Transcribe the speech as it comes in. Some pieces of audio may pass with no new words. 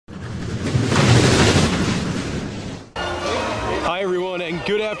Hi everyone, and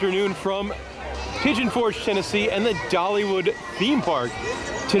good afternoon from Pigeon Forge, Tennessee, and the Dollywood theme park.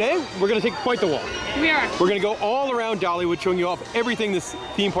 Today, we're going to take quite the walk. We are. We're going to go all around Dollywood, showing you off everything this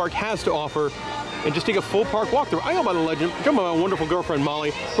theme park has to offer, and just take a full park walkthrough. I go by the legend, joined by my wonderful girlfriend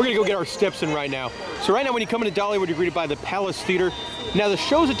Molly. We're going to go get our steps in right now. So right now, when you come into Dollywood, you're greeted by the Palace Theater. Now, the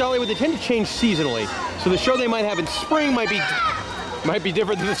shows at Dollywood, they tend to change seasonally. So the show they might have in spring might be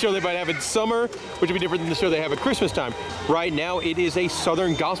different than the show they might have in summer, which would be different than the show they have at Christmas time. Right now, it is a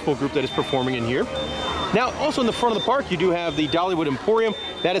Southern gospel group that is performing in here. Now, also in the front of the park, you do have the Dollywood Emporium.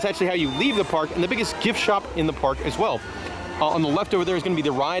 That is actually how you leave the park, and the biggest gift shop in the park as well. On the left over there is going to be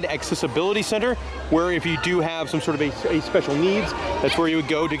the Ride Accessibility Center, where if you do have some sort of a special needs, that's where you would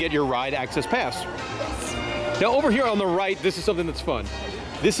go to get your ride access pass. Now, over here on the right, this is something that's fun.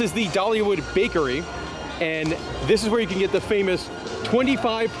 This is the Dollywood Bakery, and this is where you can get the famous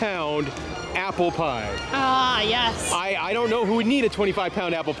 25-pound apple pie. Ah, yes. I don't know who would need a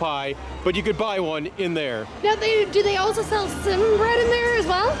 25-pound apple pie, but you could buy one in there. Now, do they also sell cinnamon bread in there as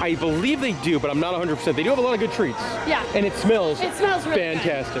well? I believe they do, but I'm not 100%. They do have a lot of good treats. Yeah. And it smells really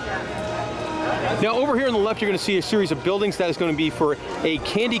fantastic. Good. Now, over here on the left, you're going to see a series of buildings that is going to be for a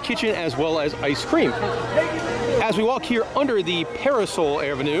candy kitchen as well as ice cream. As we walk here under the Parasol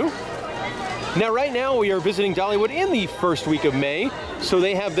Avenue, now, right now, we are visiting Dollywood in the first week of May, so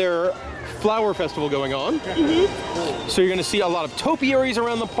they have their flower festival going on. So you're going to see a lot of topiaries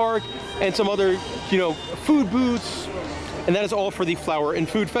around the park and some other, food booths, and that is all for the Flower and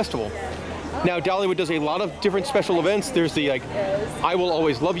Food Festival. Now, Dollywood does a lot of different special events. There's the I Will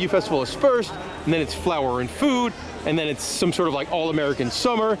Always Love You Festival is first, and then it's Flower and Food, and then it's some sort of All-American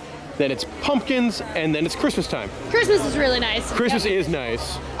Summer. Then it's pumpkins, and then it's Christmas time. Christmas is really nice. Christmas is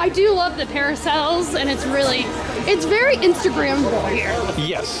nice. I do love the parasols, and it's very Instagram here.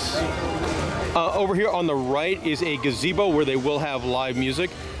 Yes. Over here on the right is a gazebo where they will have live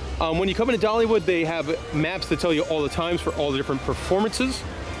music. When you come into Dollywood, they have maps that tell you all the times for all the different performances,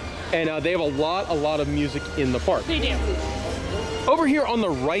 and they have a lot of music in the park. They do. Over here on the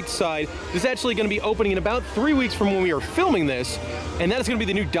right side, this is actually going to be opening in about 3 weeks from when we are filming this, and that is going to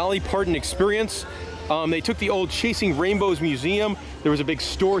be the new Dolly Parton experience. They took the old Chasing Rainbows Museum. There was a big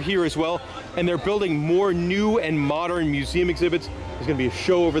store here as well, and they're building more new and modern museum exhibits. There's going to be a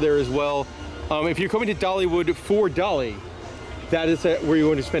show over there as well. If you're coming to Dollywood for Dolly, that is where you're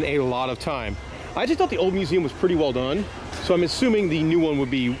going to spend a lot of time. I just thought the old museum was pretty well done, so I'm assuming the new one would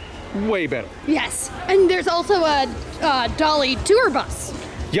be way better. Yes, and there's also a Dolly tour bus.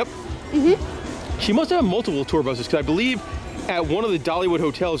 Yep. She must have multiple tour buses, because I believe at one of the Dollywood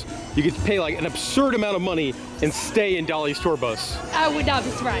hotels, you could pay an absurd amount of money and stay in Dolly's tour bus. I would not be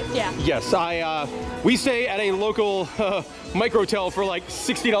surprised, yeah. Yes, we stay at a local microtel for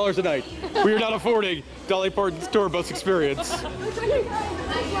 $60 a night. We are not affording Dolly Parton's tour bus experience.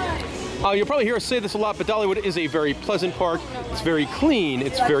 You'll probably hear us say this a lot, but Dollywood is a very pleasant park. It's very clean.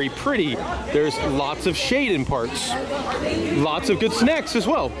 It's very pretty. There's lots of shade in parks. Lots of good snacks as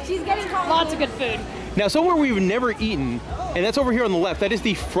well. She's getting lots of good food. Now, somewhere we've never eaten, and that's over here on the left, that is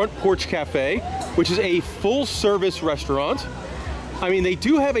the Front Porch Cafe, which is a full-service restaurant. I mean, they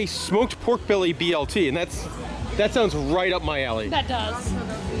do have a smoked pork belly BLT, and that sounds right up my alley. That does.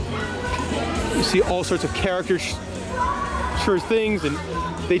 You see all sorts of caricature things, and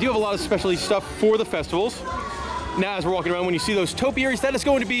they do have a lot of specialty stuff for the festivals. Now, as we're walking around, when you see those topiaries, that is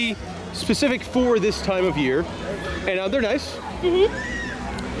going to be specific for this time of year, and they're nice. You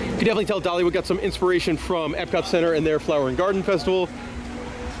can definitely tell Dollywood got some inspiration from Epcot Center and their Flower and Garden Festival.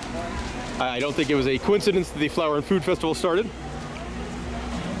 I don't think it was a coincidence that the Flower and Food Festival started.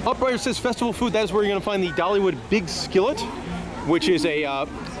 Up right, it says Festival Food. That is where you're going to find the Dollywood Big Skillet, which is a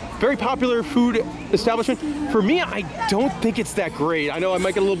very popular food establishment. For me, I don't think it's that great. I know I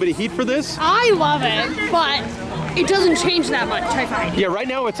might get a little bit of heat for this. I love it, but it doesn't change that much, I find. Yeah, right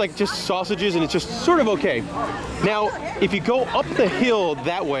now it's just sausages, and it's just sort of okay. Now, if you go up the hill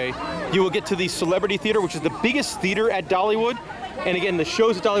that way, you will get to the Celebrity Theater, which is the biggest theater at Dollywood. And again, the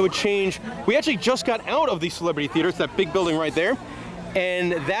shows at Dollywood change. We actually just got out of the Celebrity Theater. It's that big building right there.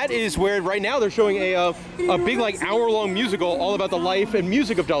 And that is where right now they're showing a big hour-long musical all about the life and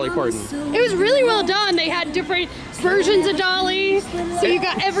music of Dolly Parton. It was really well done. They had different versions of Dolly, so you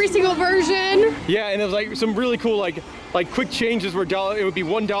got every single version. Yeah, and it was some really cool quick changes where it would be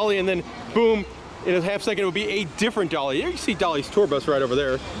one Dolly, and then boom, in a half second it would be a different Dolly. You can see Dolly's tour bus right over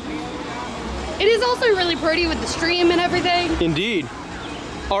there. It is also really pretty with the stream and everything. Indeed.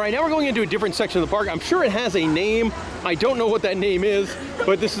 All right, now we're going into a different section of the park. I'm sure it has a name. I don't know what that name is,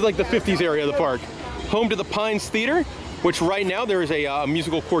 but this is the 50s area of the park. Home to the Pines Theater, which right now there is a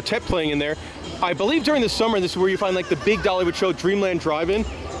musical quartet playing in there. I believe during the summer, this is where you find like the big Dollywood show, Dreamland Drive-In,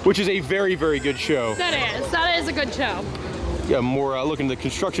 which is a very, very good show. That is a good show. Yeah, more look into the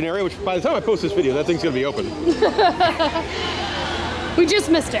construction area, which by the time I post this video, that thing's gonna be open. We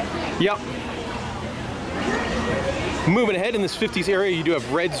just missed it. Yep. Moving ahead in this 50s area, you do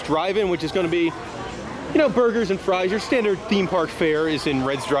have Red's Drive-In, which is gonna be, you know, burgers and fries. Your standard theme park fare is in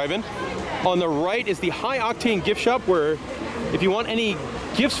Red's Drive-In. On the right is the High Octane Gift Shop, where if you want any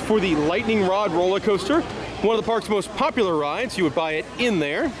gifts for the Lightning Rod roller coaster, one of the park's most popular rides, you would buy it in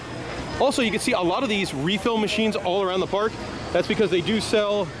there. Also, you can see a lot of these refill machines all around the park. That's because they do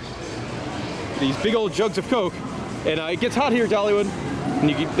sell these big old jugs of Coke, and it gets hot here at Dollywood, and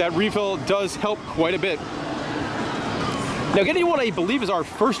that refill does help quite a bit. Now, getting to what I believe is our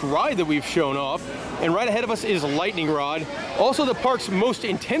first ride that we've shown off, and right ahead of us is Lightning Rod, also the park's most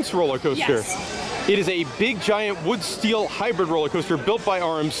intense roller coaster. Yes. It is a big, giant wood steel hybrid roller coaster built by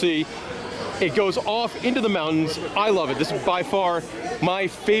RMC. It goes off into the mountains. I love it. This is by far my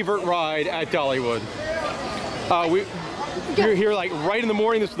favorite ride at Dollywood. We're here like right in the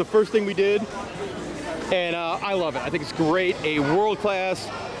morning. This was the first thing we did, and I love it. I think it's great. A world-class,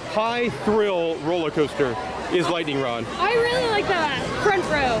 high-thrill roller coaster is Lightning Rod. I really like the front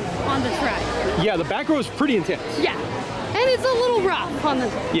row on this ride. Yeah, the back row is pretty intense. Yeah, and it's a little rough on the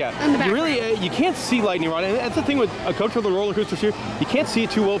back you really you can't see Lightning Rod, and that's the thing with a couple of the roller coasters here. You can't see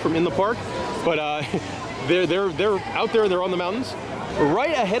it too well from in the park, but they're out there. They're on the mountains.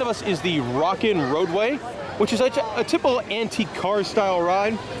 Right ahead of us is the Rockin' Roadway, which is a typical antique car style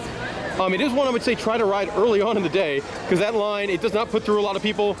ride. It is one I would say try to ride early on in the day, because that line, it does not put through a lot of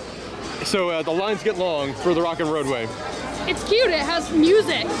people, so the lines get long for the Rockin' Roadway. It's cute. It has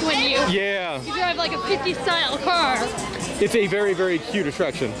music when you drive like a 50s style car. It's a very, very cute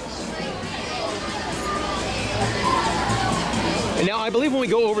attraction. And now I believe when we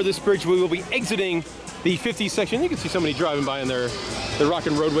go over this bridge, we will be exiting the 50s section. You can see somebody driving by in their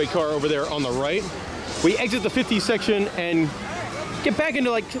Rockin' Roadway car over there on the right. We exit the 50s section and get back into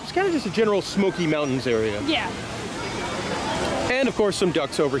like, it's kind of just a general Smoky Mountains area. Yeah. And of course some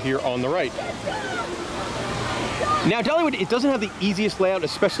ducks over here on the right. Now Dollywood, it doesn't have the easiest layout,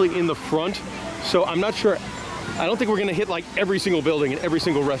 especially in the front. So I'm not sure, I don't think we're gonna hit like every single building and every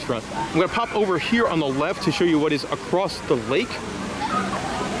single restaurant. I'm gonna pop over here on the left to show you what is across the lake.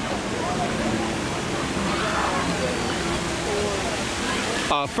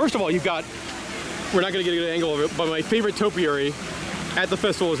 First of all, you've got, we're not gonna get a good angle of it, but my favorite topiary at the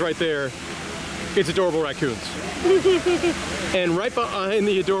festival is right there. It's adorable raccoons. And right behind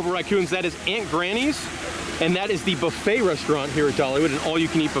the adorable raccoons, that is Aunt Granny's, and that is the buffet restaurant here at Dollywood, an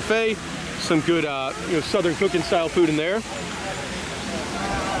all-you-can-eat buffet. Some good, Southern cooking style food in there.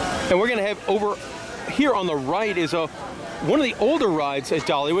 And we're gonna have over here on the right is one of the older rides at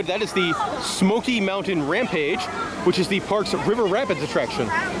Dollywood. That is the Smoky Mountain Rampage, which is the park's River Rapids attraction.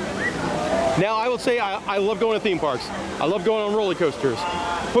 Now, I will say I love going to theme parks. I love going on roller coasters.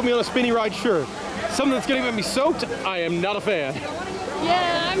 Put me on a spinny ride, sure. Something that's gonna get me soaked, I am not a fan.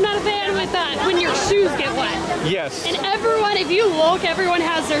 Yeah, I'm not a fan with that when your shoes get wet. Yes. And everyone, if you look, everyone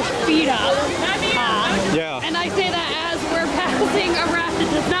has their feet up. Yeah. And I say that as we're passing a raft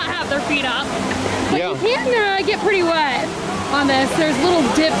that does not have their feet up. But you can get pretty wet on this. There's little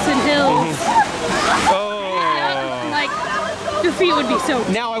dips and hills. Oh. Like, your feet would be soaked.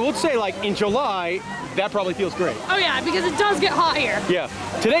 Now, I will say, like, in July, that probably feels great. Oh yeah, because it does get hot here. Yeah.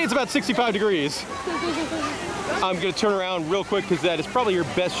 Today it's about 65 degrees. I'm gonna turn around real quick because that is probably your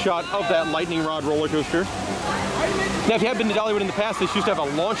best shot of that Lightning Rod roller coaster. Now, if you have been to Dollywood in the past, this used to have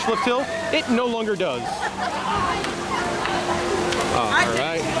a launch lift hill. It no longer does. All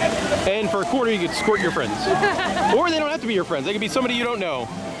right. And for a quarter, you could escort your friends. Or they don't have to be your friends. They could be somebody you don't know.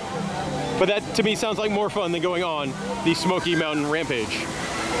 But that, to me, sounds like more fun than going on the Smoky Mountain Rampage.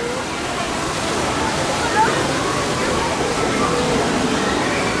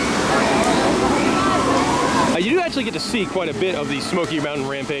 You do actually get to see quite a bit of the Smoky Mountain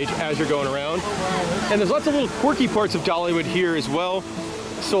Rampage as you're going around. And there's lots of little quirky parts of Dollywood here as well.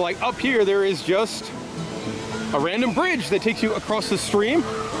 So like up here, there is just a random bridge that takes you across the stream.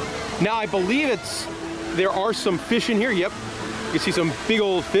 Now I believe there are some fish in here. Yep, you can see some big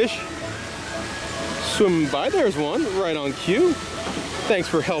old fish swimming by. There's one right on cue. Thanks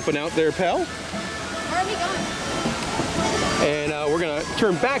for helping out there, pal. Where are we going? And we're gonna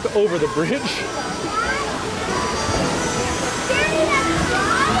turn back over the bridge.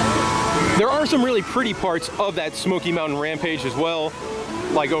 There are some really pretty parts of that Smoky Mountain Rampage as well.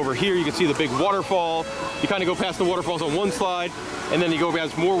 Like over here, you can see the big waterfall. You kind of go past the waterfalls on one side, and then you go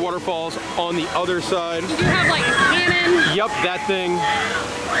past more waterfalls on the other side. You have like a cannon. Yep, that thing.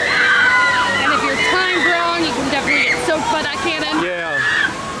 And if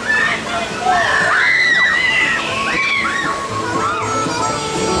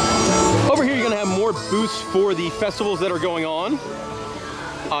booths for the festivals that are going on.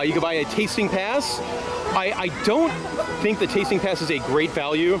 You can buy a tasting pass. I don't think the tasting pass is a great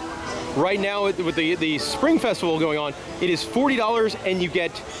value. Right now, with the Spring Festival going on, it is $40 and you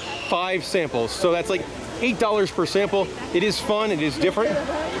get 5 samples. So that's like $8 per sample. It is fun, it is different.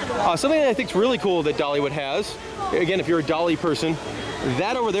 Something that I think is really cool that Dollywood has, again, if you're a Dolly person,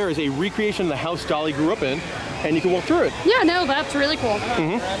 that over there is a recreation of the house Dolly grew up in, and you can walk through it. Yeah, no, that's really cool.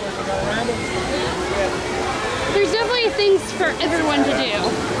 There's definitely things for everyone to do.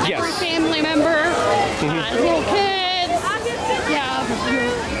 Like for a family member, little kids,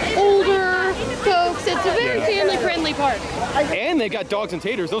 older folks. It's a very family-friendly park. And they got dogs and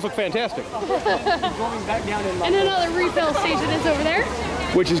taters. Those look fantastic. And another refill station is over there.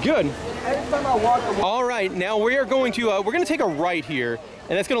 Which is good. All right, now we are going to we're going to take a right here,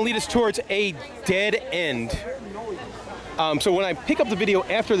 and that's going to lead us towards a dead end. So when I pick up the video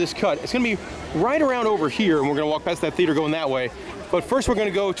after this cut, it's going to be right around over here, and we're going to walk past that theater going that way. But first, we're going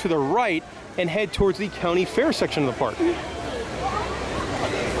to go to the right and head towards the county fair section of the park.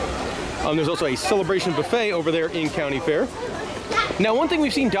 There's also a celebration buffet over there in County Fair. Now, one thing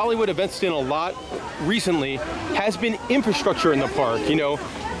we've seen Dollywood events in a lot recently has been infrastructure in the park. You know,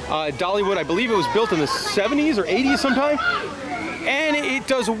 Dollywood, I believe it was built in the 70s or 80s sometime, and it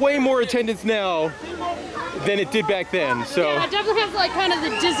does way more attendance now than it did back then. So yeah, it definitely has like kind of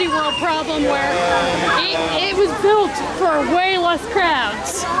the Disney World problem where it was built for way less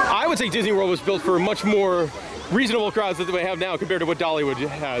crowds. I would say Disney World was built for much more reasonable crowds that we have now compared to what Dollywood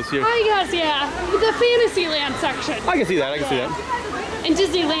has here. I guess, yeah. The Fantasyland section. I can see that, I can see that. And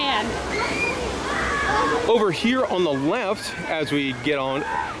Disneyland. Over here on the left, as we get on,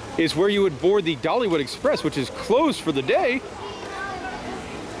 is where you would board the Dollywood Express, which is closed for the day.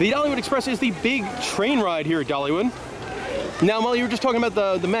 The Dollywood Express is the big train ride here at Dollywood. Now, Molly, you were just talking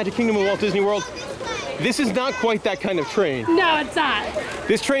about the Magic Kingdom of Walt Disney World. This is not quite that kind of train. No, it's not.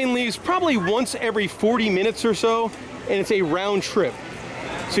 This train leaves probably once every 40 minutes or so, and it's a round trip.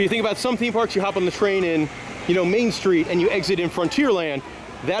 So you think about some theme parks, you hop on the train in, you know, Main Street, and you exit in Frontierland.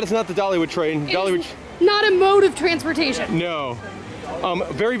 That is not the Dollywood train. It's not a mode of transportation. No.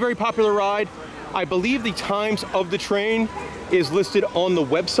 Very, very popular ride. I believe the times of the train is listed on the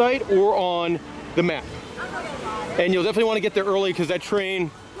website or on the map. And you'll definitely want to get there early because that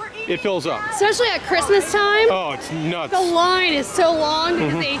train, it fills up. Especially at Christmas time. Oh, it's nuts. The line is so long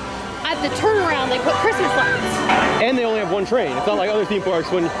because at the turnaround, they put Christmas lights. And they only have one train. It's not like other theme parks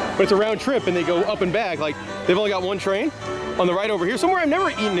but it's a round trip and they go up and back. Like, they've only got one train. On the right over here, somewhere I've never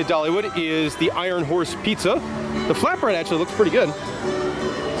eaten at Dollywood is the Iron Horse Pizza. The flatbread actually looks pretty good.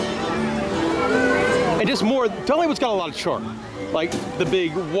 And just more, Dollywood's got a lot of charm. Like the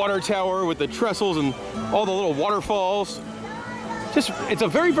big water tower with the trestles and all the little waterfalls. Just, it's a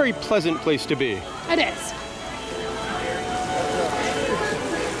very, very pleasant place to be. It is.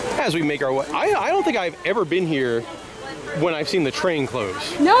 As we make our way, I don't think I've ever been here when I've seen the train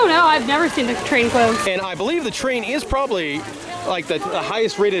close. No, I've never seen the train close. And I believe the train is probably like the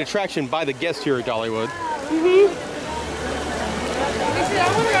highest rated attraction by the guests here at Dollywood.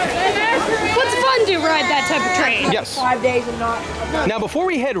 What's fun to ride that type of train? Yes. 5 days and not. Now, before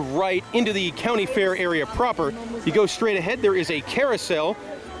we head right into the county fair area proper, you go straight ahead, there is a carousel,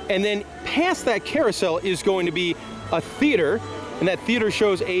 and then past that carousel is going to be a theater, and that theater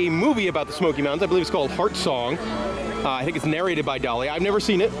shows a movie about the Smoky Mountains. I believe it's called Heart Song. I think it's narrated by Dolly. I've never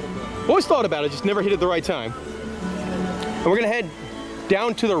seen it. Always thought about it, just never hit it the right time. And we're gonna head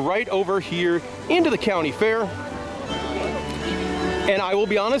down to the right over here into the county fair. And I will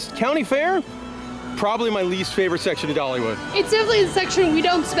be honest, county fair, probably my least favorite section of Dollywood. It's definitely the section we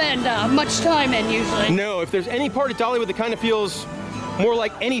don't spend much time in usually. No, if there's any part of Dollywood that kind of feels more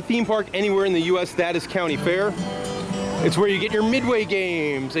like any theme park anywhere in the US, that is county fair. It's where you get your midway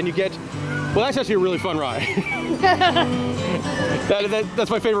games and you get, well, that's actually a really fun ride. That's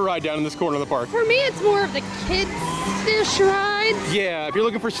my favorite ride down in this corner of the park. For me, it's more of the kids' fish rides. Yeah, if you're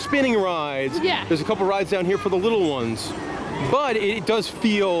looking for spinning rides, there's a couple rides down here for the little ones. But it does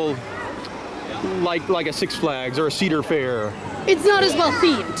feel like a Six Flags or a Cedar Fair. It's not as well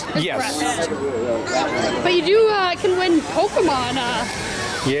themed as the rest. But you do can win Pokemon.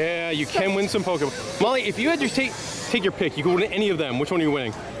 Yeah, you can win some Pokemon. Molly, if you had to take your pick, you could win any of them. Which one are you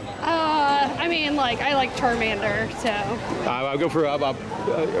winning? I mean, like, I like Charmander, so. I'll go for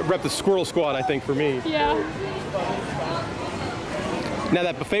rep the Squirrel Squad, I think, for me. Yeah. Now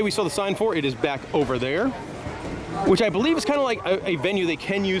that buffet we saw the sign for, it is back over there, which I believe is kind of like a venue they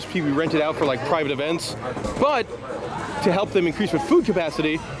can use to be rented out for like private events, but to help them increase with food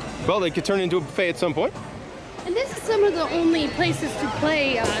capacity, well, they could turn it into a buffet at some point. And this is some of the only places to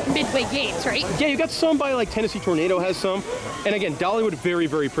play Midway games, right? Yeah, you got some by like Tennessee Tornado has some. And again, Dollywood, very,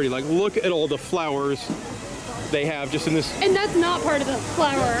 very pretty. Like, look at all the flowers they have just in this. And that's not part of the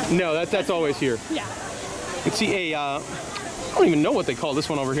flower. No, that's always here. Yeah. You can see I don't even know what they call this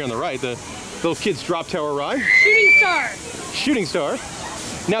one over here on the right. The little kids drop tower ride. Shooting star. Shooting star.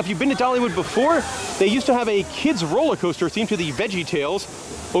 Now, if you've been to Dollywood before, they used to have a kids roller coaster themed to the Veggie Tales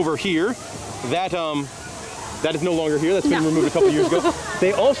over here. That is no longer here. That's been removed a couple years ago.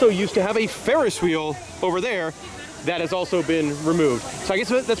 They also used to have a Ferris wheel over there that has also been removed. So I guess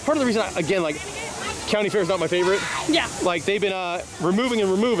that's part of the reason, again, like, County Fair is not my favorite. Yeah. Like, they've been removing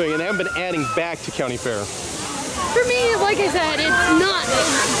and removing, and they haven't been adding back to County Fair. For me, like I said, it's not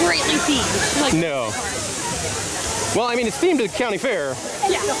greatly themed. Like, no. Well, I mean, it's themed to County Fair.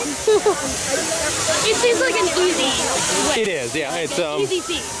 Yeah. It seems like an easy way. It is, yeah. It's easy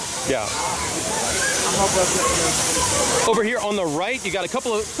theme. Yeah. Over here on the right, you got a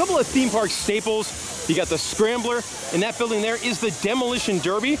couple of theme park staples. You got the Scrambler, and that building there is the Demolition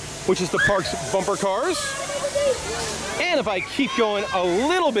Derby, which is the park's bumper cars. And if I keep going a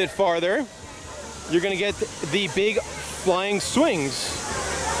little bit farther, you're gonna get the big flying swings.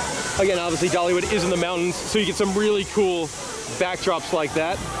 Again, obviously Dollywood is in the mountains, so you get some really cool backdrops like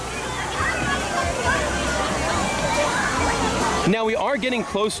that. Now we are getting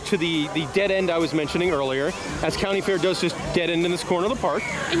close to the dead end I was mentioning earlier, as County Fair does just dead end in this corner of the park.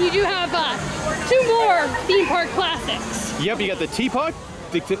 And you do have 2 more theme park classics. Yep, you got the teapot,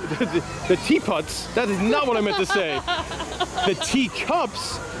 the teapots, that is not what I meant to say. The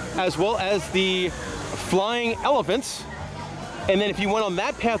teacups, as well as the flying elephants. And then if you went on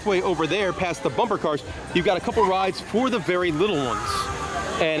that pathway over there, past the bumper cars, you've got a couple rides for the very little ones.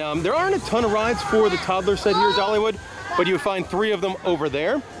 And there aren't a ton of rides for the toddler set here at Dollywood, but you would find 3 of them over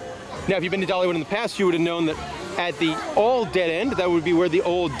there. Now, if you've been to Dollywood in the past, you would have known that at the all dead end, that would be where the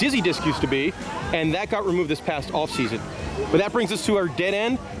old Dizzy Disc used to be, and that got removed this past off season. But that brings us to our dead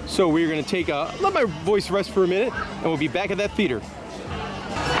end, so we're gonna let my voice rest for a minute, and we'll be back at that theater.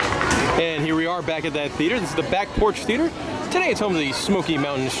 And here we are back at that theater. This is the Back Porch Theater. Today it's home to the Smoky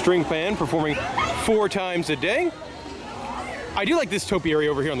Mountain String Band, performing 4 times a day. I do like this topiary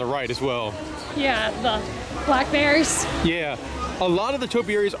over here on the right as well. Yeah, the black bears. Yeah, a lot of the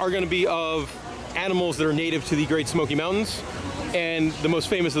topiaries are going to be of animals that are native to the Great Smoky Mountains. And the most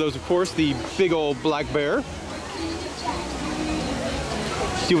famous of those, of course, the big old black bear.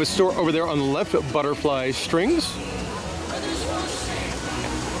 Do have a store over there on the left, Butterfly Strings.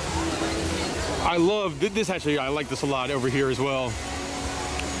 I love this, actually, I like this a lot over here as well.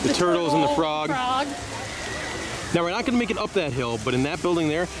 The turtles and the frog. Now, we're not going to make it up that hill, but in that building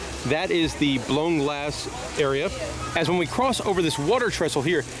there, that is the blown glass area. As when we cross over this water trestle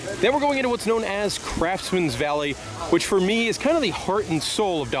here, then we're going into what's known as Craftsman's Valley, which for me is kind of the heart and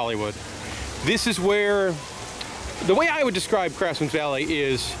soul of Dollywood. This is where, the way I would describe Craftsman's Valley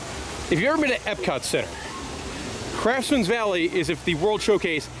is, if you've ever been to Epcot Center, Craftsman's Valley is if the World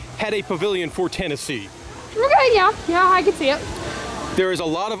Showcase had a pavilion for Tennessee. Okay, yeah, I can see it. There is a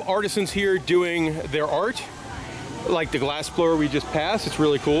lot of artisans here doing their art, like the glass blower we just passed. It's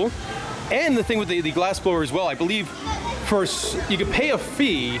really cool. And the thing with the glass blower as well, I believe first you could pay a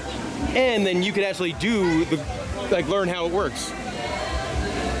fee and then you could actually learn how it works.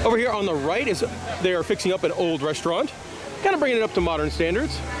 Over here on the right is they are fixing up an old restaurant, kind of bringing it up to modern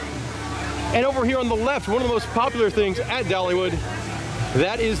standards. And over here on the left, one of the most popular things at Dollywood,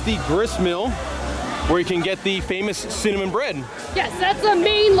 that is the grist mill, where you can get the famous cinnamon bread. Yes, that's the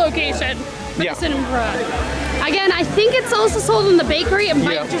main location for the cinnamon bread. Again, I think it's also sold in the bakery. It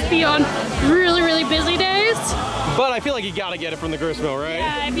might just be on really, really busy days. But I feel like you gotta get it from the grist mill, right?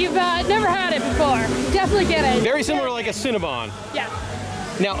 Yeah, if you've never had it before, definitely get it. Very similar to like a Cinnabon. Yeah.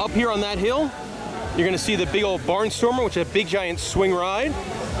 Now up here on that hill, you're gonna see the big old Barnstormer, which is a big giant swing ride.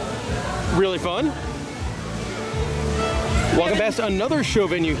 Really fun. Walking past another show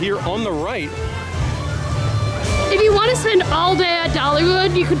venue here on the right. If you want to spend all day at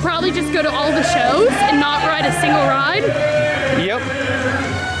Dollywood, you could probably just go to all the shows and not ride a single ride. Yep.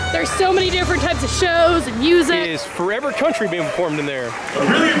 There's so many different types of shows and music. It is forever country being performed in there. A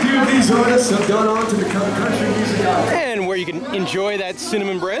brilliant few of these artists have gone on to become country music artists. And where you can enjoy that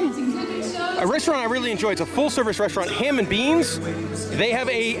cinnamon bread. A restaurant I really enjoy, it's a full-service restaurant, Ham and Beans. They have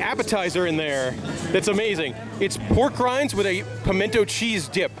a appetizer in there that's amazing. It's pork rinds with a pimento cheese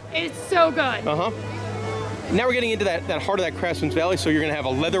dip. It's so good. Uh-huh. Now we're getting into that heart of that Craftsman's Valley, so you're gonna have a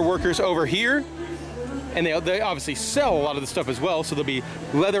leather workers over here. And they obviously sell a lot of the stuff as well, so there'll be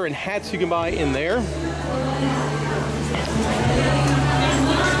leather and hats you can buy in there.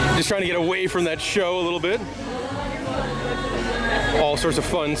 Just trying to get away from that show a little bit. All sorts of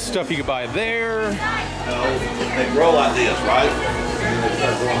fun stuff you can buy there. They grow like this, right?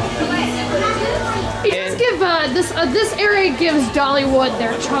 It does give this area gives Dollywood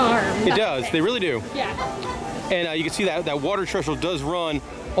their charm. It does. They really do. Yeah. And you can see that water trestle does run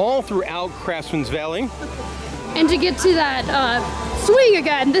all throughout Craftsman's Valley. And to get to that swing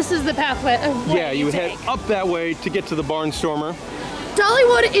again, this is the pathway. Yeah, you would head up that way to get to the Barnstormer.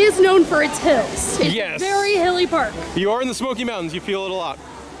 Dollywood is known for its hills. It's Yes. a very hilly park. You are in the Smoky Mountains, you feel it a lot.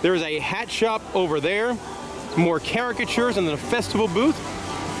 There's a hat shop over there, more caricatures, and then a festival booth.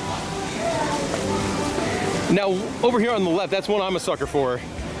 Now, over here on the left, that's one I'm a sucker for.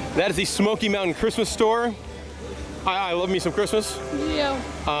 That is the Smoky Mountain Christmas store. I love me some Christmas. Yeah.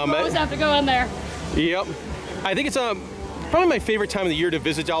 Always have to go in there. Yep. I think it's probably my favorite time of the year to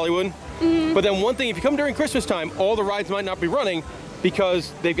visit Dollywood. But then one thing, if you come during Christmas time, all the rides might not be running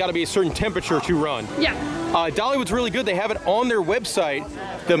because they've got to be a certain temperature to run. Yeah. Dollywood's really good. They have it on their website,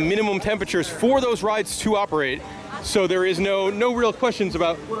 the minimum temperatures for those rides to operate. So there is no real questions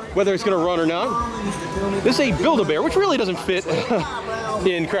about whether it's going to run or not. This is a Build-A-Bear, which really doesn't fit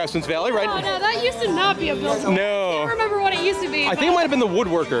in Craftsman's Valley, right? Oh, no, that used to not be a Build-A-Bear. No. I can't remember what it used to be. I think it might have been the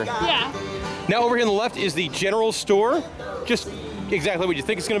Woodworker. Yeah. Now over here on the left is the general store. Just exactly what you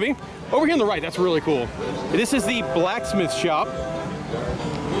think it's going to be. Over here on the right, that's really cool. This is the blacksmith shop.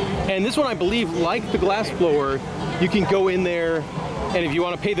 And this one, I believe, like the glass blower, you can go in there, and if you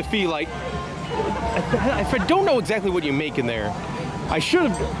want to pay the fee, like, I don't know exactly what you make in there. I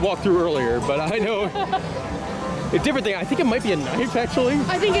should have walked through earlier, but I know a different thing. I think it might be a knife, actually.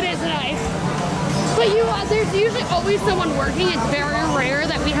 I think it is a knife. But there's usually always someone working. It's very rare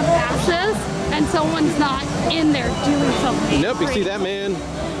that we have access and someone's not in there doing something. Nope, you see that man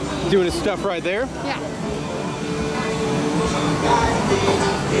doing his stuff right there. Yeah.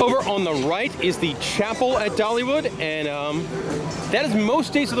 Over on the right is the chapel at Dollywood, and that is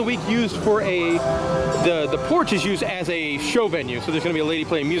most days of the week used for the porch is used as a show venue. So there's going to be a lady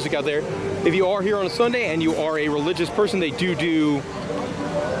playing music out there. If you are here on a Sunday and you are a religious person, they do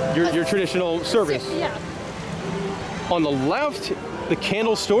your traditional service. Yeah. On the left, the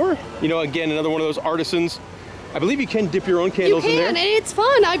candle store. You know, again, another one of those artisans. I believe you can dip your own candles in there. You can, and it's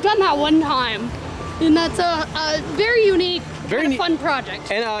fun. I've done that one time. And that's a very unique, kind of fun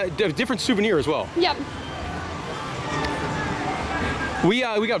project. And a different souvenir as well. Yep. We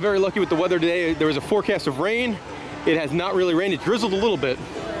got very lucky with the weather today. There was a forecast of rain. It has not really rained. It drizzled a little bit.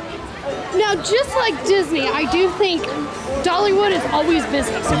 Now, just like Disney, I do think Dollywood is always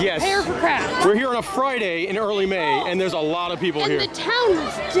busy, so yes. Prepare for crowds. We're here on a Friday in early May, and there's a lot of people here. And the town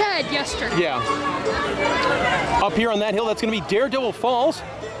was dead yesterday. Yeah. Up here on that hill, that's going to be Daredevil Falls.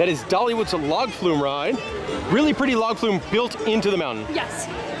 That is Dollywood's log flume ride. Really pretty log flume built into the mountain. Yes.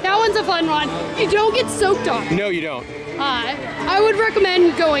 That one's a fun one. You don't get soaked on it. No, you don't. I would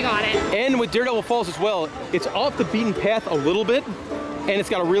recommend going on it. And with Daredevil Falls as well, it's off the beaten path a little bit, and it's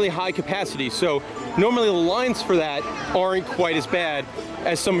got a really high capacity. So normally the lines for that aren't quite as bad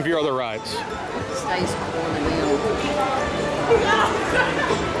as some of your other rides.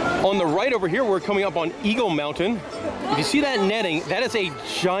 On the right over here, we're coming up on Eagle Mountain. If you see that netting, that is a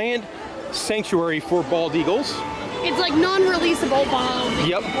giant sanctuary for bald eagles. It's like non-releasable bald.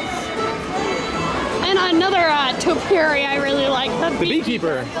 Yep. And another topiary I really like, the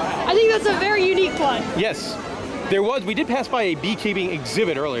beekeeper. I think that's a very unique one. Yes. We did pass by a beekeeping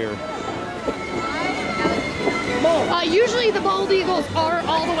exhibit earlier. Usually the bald eagles are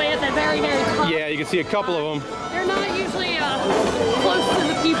all the way at the very, very top. Yeah, you can see a couple of them. They're not usually close to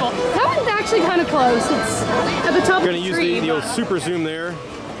the people. That one's actually kind of close. It's at the top of the tree. We're going to use the old super zoom there.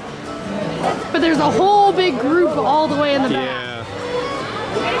 But there's a whole big group all the way in the back. Yeah.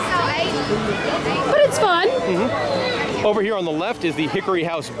 But it's fun. Mm-hmm. Over here on the left is the Hickory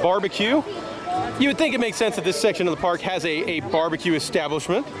House Barbecue. You would think it makes sense that this section of the park has a barbecue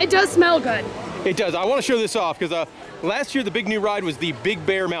establishment. It does smell good. It does. I want to show this off because last year the big new ride was the Big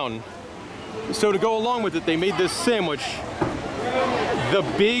Bear Mountain. So to go along with it, they made this sandwich, the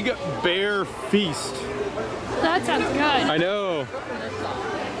Big Bear Feast. That sounds good. I know.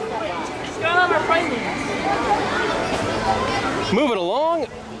 Moving along,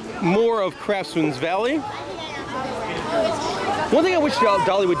 more of Craftsman's Valley. One thing I wish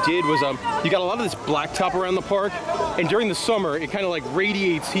Dollywood did was you got a lot of this blacktop around the park, and during the summer it kind of like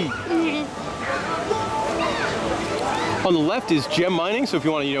radiates heat. Mm-hmm. On the left is gem mining, so if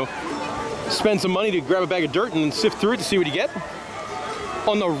you want to, spend some money to grab a bag of dirt and then sift through it to see what you get.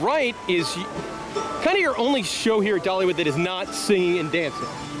 On the right is kind of your only show here at Dollywood that is not singing and dancing.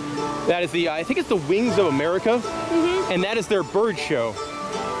 That is I think it's the Wings of America, and that is their bird show.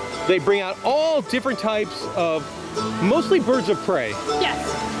 They bring out all different types of mostly birds of prey.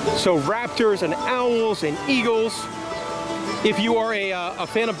 Yes. So raptors and owls and eagles. If you are a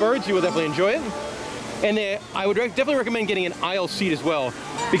fan of birds, you will definitely enjoy it. And I would definitely recommend getting an aisle seat as well,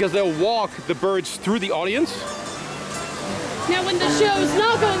 because they'll walk the birds through the audience. Now when the show's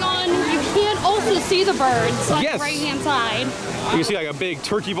not going on, you can also see the birds on Yes. the right-hand side. You can see like a big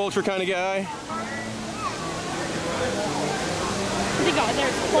turkey vulture kind of guy. I think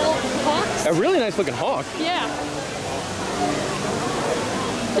there's hawks. A really nice looking hawk. Yeah.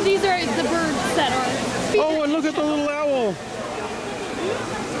 But these are the birds that are... Oh, and look at the little owl.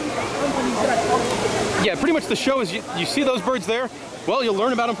 Yeah, pretty much the show is you see those birds there. Well, you'll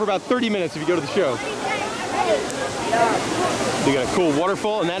learn about them for about 30 minutes if you go to the show. You got a cool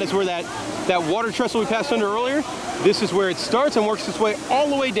waterfall, and that is where that water trestle we passed under earlier, this is where it starts and works its way all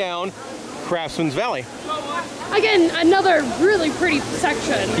the way down Craftsman's Valley. Again, another really pretty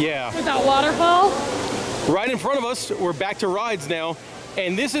section. Yeah. With that waterfall. Right in front of us, we're back to rides now,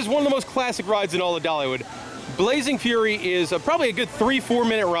 and this is one of the most classic rides in all of Dollywood. Blazing Fury is probably a good 3-4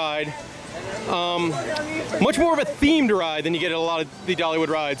 minute ride. Much more of a themed ride than you get at a lot of the Dollywood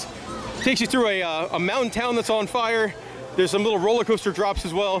rides. Takes you through a mountain town that's on fire. There's some little roller coaster drops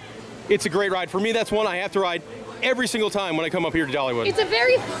as well. It's a great ride. For me, that's one I have to ride every single time when I come up here to Dollywood. It's a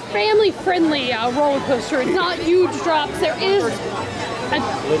very family-friendly roller coaster. It's not huge drops. There is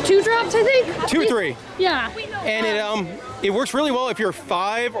 2 drops, I think? 2 or 3. Yeah. And it works really well if you're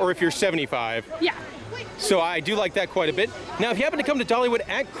 5 or if you're 75. Yeah. So I do like that quite a bit. Now, if you happen to come to Dollywood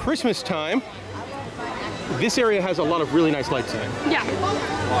at Christmas time, this area has a lot of really nice lights in it. Yeah.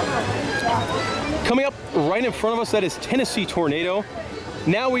 Coming up right in front of us, that is Tennessee Tornado.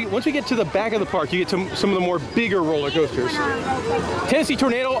 Now, once we get to the back of the park, you get to some of the more bigger roller coasters. Tennessee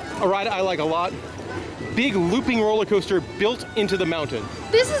Tornado, a ride I like a lot. Big looping roller coaster built into the mountain.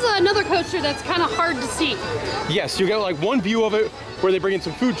 This is another coaster that's kind of hard to see. Yes, you get like one view of it where they bring in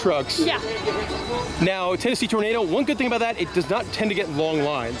some food trucks. Yeah. Now, Tennessee Tornado, one good thing about that, it does not tend to get long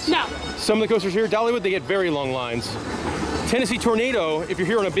lines. No. Some of the coasters here at Dollywood, they get very long lines. Tennessee Tornado, if you're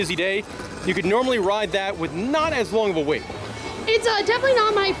here on a busy day, you could normally ride that with not as long of a wait. It's definitely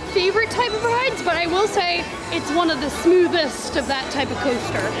not my favorite type of rides, but I will say it's one of the smoothest of that type of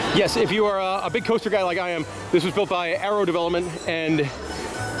coaster. Yes, if you are a big coaster guy like I am, this was built by Arrow Development, and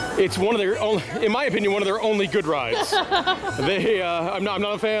it's one of their only, in my opinion, one of their only good rides. I'm not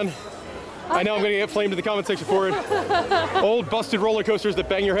a fan. I know I'm going to get flamed in the comment section for it. Old busted roller coasters that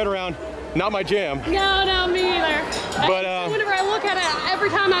bang your head around, not my jam. No, me either. But whenever I look at it, every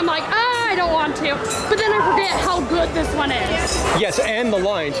time I'm like, I don't want to. But then I forget how good this one is. Yes, and the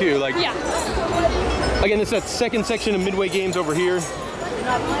line too. Like, yeah. Again, it's that second section of Midway Games over here.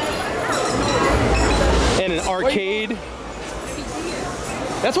 And an arcade.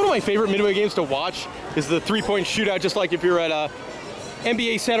 That's one of my favorite Midway Games to watch, is the 3-point shootout, just like if you're at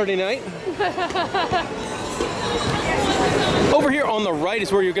NBA Saturday night. Over here on the right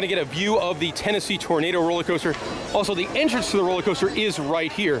is where you're going to get a view of the Tennessee Tornado roller coaster. Also, the entrance to the roller coaster is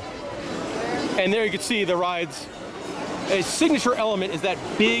right here. And there you can see the ride's a signature element is that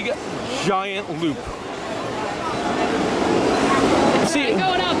big, giant loop. See,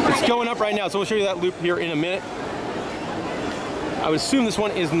 it's going up right now, so we'll show you that loop here in a minute. I would assume this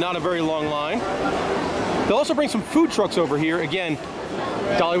one is not a very long line. They'll also bring some food trucks over here. Again,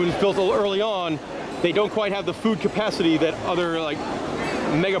 Dollywood was built a little early on. They don't quite have the food capacity that other like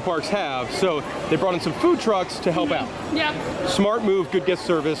mega parks have, so they brought in some food trucks to help out. Yeah. Smart move, good guest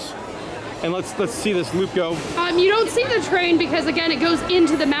service. And let's see this loop go. You don't see the train because again it goes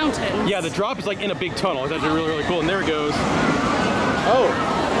into the mountain. Yeah, the drop is like in a big tunnel. It's actually really, really cool. And there it goes. Oh.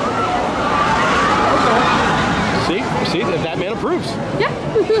 See, that man approves. Yeah.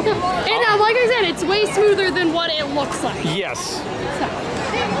 And like I said, it's way smoother than what it looks like. Yes.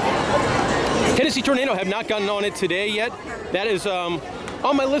 Tennessee Tornado, have not gotten on it today yet. That is on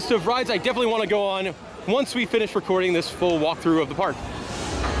my list of rides I definitely want to go on once we finish recording this full walkthrough of the park.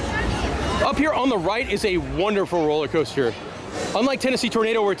 Up here on the right is a wonderful roller coaster. Unlike Tennessee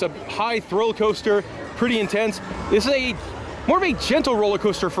Tornado, where it's a high thrill coaster, pretty intense, this is more of a gentle roller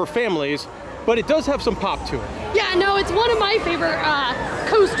coaster for families, but it does have some pop to it. Yeah, no, it's one of my favorite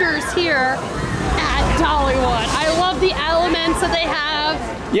coasters here at Dollywood. I love the elements that they have.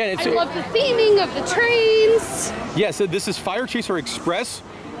 Yeah, I love the theming of the trains. Yeah, so this is Fire Chaser Express.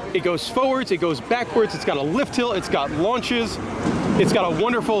 It goes forwards, it goes backwards, it's got a lift hill, it's got launches, it's got a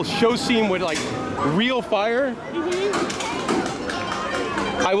wonderful show scene with like real fire.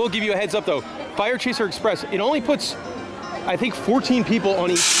 I will give you a heads up though, Fire Chaser Express, it only puts, I think, 14 people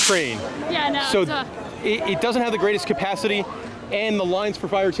on each train. Yeah, no. So it doesn't have the greatest capacity. and the lines for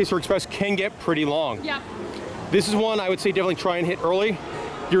Fire Chaser Express can get pretty long. Yeah. This is one I would say definitely try and hit early.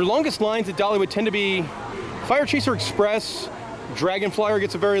 Your longest lines at Dollywood tend to be Fire Chaser Express, Dragon Flyer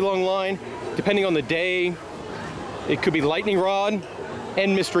gets a very long line, depending on the day. It could be Lightning Rod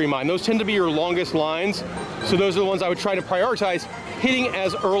and Mystery Mine. Those tend to be your longest lines. So those are the ones I would try to prioritize hitting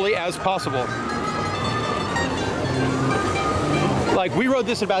as early as possible. Like we rode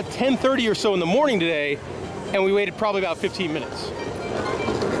this at about 10:30 or so in the morning today, and we waited probably about 15 minutes.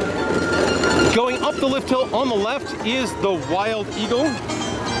 Going up the lift hill on the left is the Wild Eagle.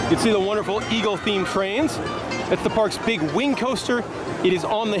 You can see the wonderful eagle-themed trains. That's the park's big wing coaster. It is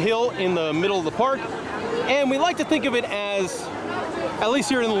on the hill in the middle of the park. And we like to think of it as, at least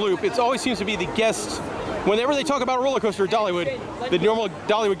here in the loop, it always seems to be the guests, whenever they talk about a roller coaster at Dollywood, the normal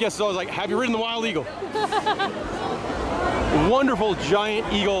Dollywood guest is always like, have you ridden the Wild Eagle? Wonderful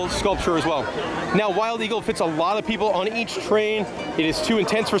giant eagle sculpture as well. Now Wild Eagle fits a lot of people on each train. It is too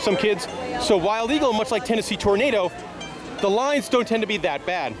intense for some kids. So Wild Eagle, much like Tennessee Tornado, the lines don't tend to be that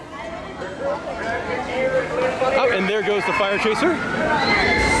bad. Oh, and there goes the Fire Chaser.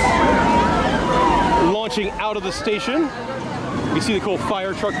 Launching out of the station. You see the cool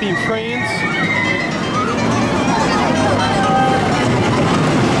fire truck themed trains.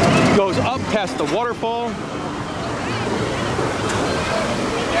 Goes up past the waterfall.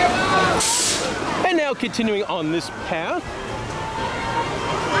 And now continuing on this path.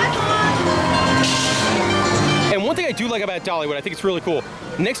 And one thing I do like about Dollywood, I think it's really cool,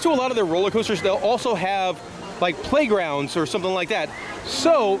 next to a lot of their roller coasters, they'll also have like playgrounds or something like that.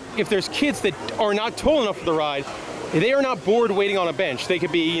 So if there's kids that are not tall enough for the ride, they are not bored waiting on a bench. They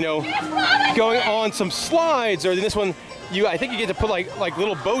could be, you know, going on some slides, or in this one, I think you get to put like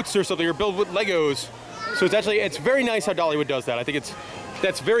little boats or something, or build with Legos. So it's very nice how Dollywood does that. I think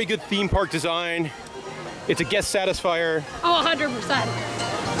that's very good theme park design. It's a guest satisfier. Oh, 100%.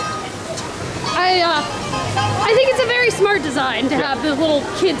 I think it's a very smart design to have the little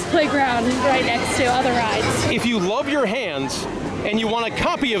kids playground right next to other rides. If you love your hands and you want a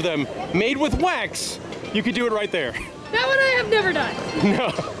copy of them made with wax, you could do it right there. That one I have never done.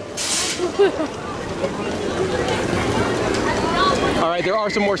 No. All right, there are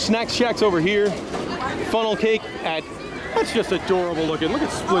some more snack shacks over here. Funnel cake that's just adorable looking. Look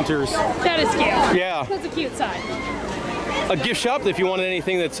at Splinters. That is cute. Yeah. That's a cute sign. A gift shop if you wanted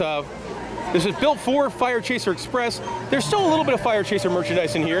anything that's, this is built for Fire Chaser Express. There's still a little bit of Fire Chaser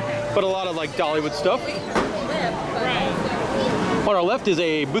merchandise in here, but a lot of like Dollywood stuff. On our left is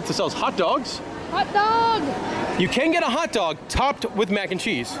a booth that sells hot dogs. Hot dog! You can get a hot dog topped with mac and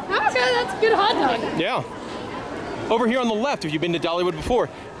cheese. Okay, that's a good hot dog. Yeah. Over here on the left, if you've been to Dollywood before,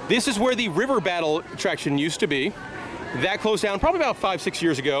 this is where the river battle attraction used to be. That closed down probably about 5-6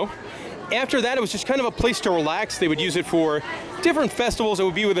 years ago. After that, it was just kind of a place to relax. They would use it for different festivals. It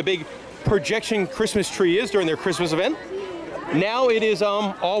would be where the big projection Christmas tree is during their Christmas event. Now it is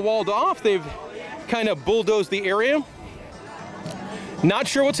all walled off. They've kind of bulldozed the area. Not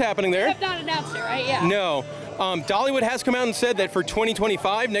sure what's happening there. They have not announced it, right? Yeah. No. Dollywood has come out and said that for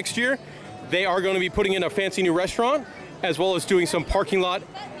 2025, next year, they are going to be putting in a fancy new restaurant, as well as doing some parking lot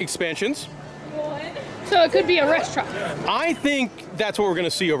expansions. So it could be a restaurant. I think that's what we're going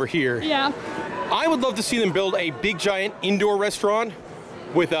to see over here. Yeah. I would love to see them build a big, giant indoor restaurant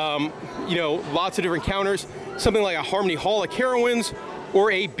with, you know, lots of different counters, something like a Harmony Hall at Carowinds,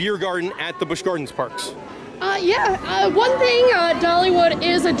 or a beer garden at the Busch Gardens parks. One thing, Dollywood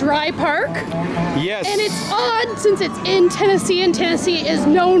is a dry park. Yes. And it's odd since it's in Tennessee, and Tennessee is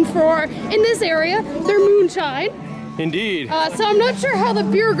known for, in this area, their moonshine. Indeed. So I'm not sure how the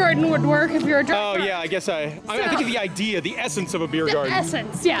beer garden would work if you're a dry park. Oh yeah, I guess I think of the idea, the essence of a beer garden.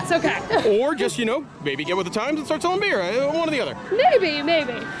 Essence, yes, okay. Or just, you know, maybe get with the times and start selling beer, one or the other. Maybe.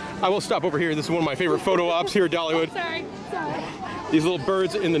 I will stop over here. This is one of my favorite photo ops here at Dollywood. Sorry. These little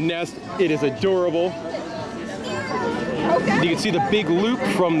birds in the nest, it is adorable. Okay. You can see the big loop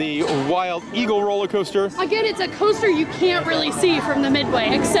from the Wild Eagle roller coaster. Again, it's a coaster you can't really see from the midway,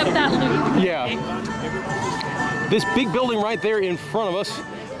 except that loop. Yeah. This big building right there in front of us,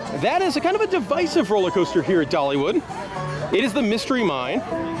 that is a kind of a divisive roller coaster here at Dollywood. It is the Mystery Mine.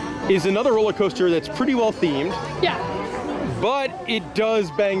 It is another roller coaster that's pretty well themed. Yeah. But it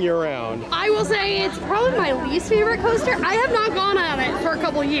does bang you around. I will say it's probably my least favorite coaster. I have not gone on it for a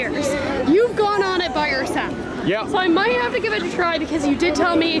couple years. You've gone on it by yourself. Yeah. So I might have to give it a try because you did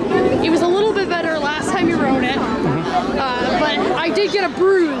tell me it was a little bit better last time you rode it. But I did get a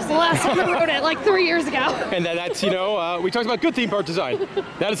bruise the last time I rode it, like 3 years ago. And that's, you know, we talked about good theme park design.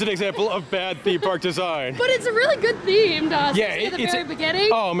 That is an example of bad theme park design. But it's a really good theme. Yeah, at the very beginning.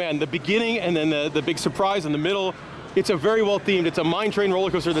 Oh man, the beginning and then the big surprise in the middle. It's a very well themed. It's a mine train roller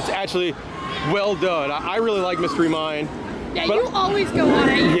coaster that's actually well done. I really like Mystery Mine. Yeah, you always go on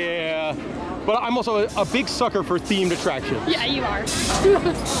it. Yeah, but I'm also a big sucker for themed attractions. Yeah, you are.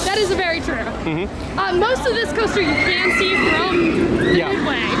 That is very true. Most of this coaster you can see from the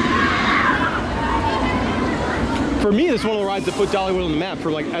Midway. For me, this is one of the rides that put Dollywood on the map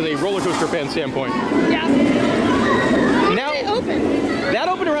for as a roller coaster fan standpoint. Yeah. Now, it opened? That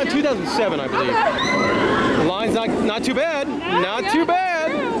opened around 2007, I believe. Okay. The line's not too bad. Not too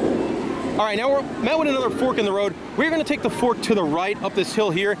bad. All right, now we're met with another fork in the road. We're going to take the fork to the right up this hill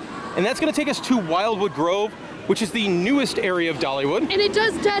here, and that's going to take us to Wildwood Grove, which is the newest area of Dollywood. And it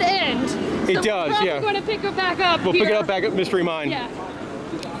does dead end. It does, yeah. We're going to pick it back up. We'll pick it up back at Mystery Mine. Yeah.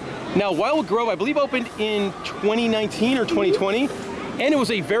 Now, Wildwood Grove, I believe, opened in 2019 or 2020, and it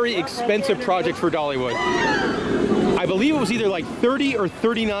was a very expensive project for Dollywood. I believe it was either like $30 or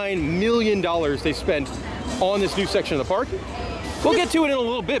 $39 million they spent on this new section of the park. We'll get to it in a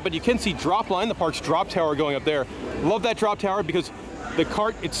little bit, but you can see drop line, the park's drop tower going up there. Love that drop tower because the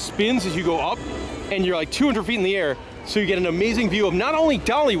cart, it spins as you go up, and you're like 200 feet in the air, so you get an amazing view of not only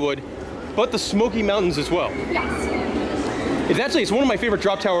Dollywood, but the Smoky Mountains as well. Yes. It's one of my favorite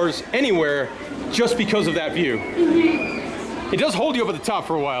drop towers anywhere, just because of that view. It does hold you up at the top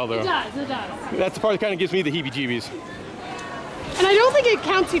for a while, though. It does. That's the part that kind of gives me the heebie-jeebies. And I don't think it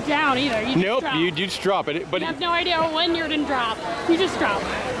counts you down either. Nope, you just drop it. But you have no idea when you're going to drop. You just drop.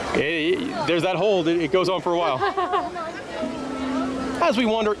 There's that hold. It goes on for a while. As we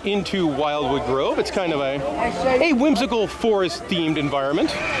wander into Wildwood Grove, it's kind of a whimsical forest-themed environment.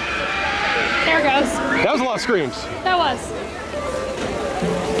 There it goes. That was a lot of screams. That was.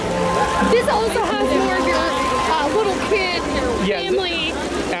 This also has more of your little kid, family.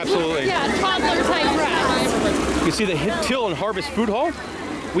 Absolutely. Toddler type rides. You see the Till and Harvest Food Hall?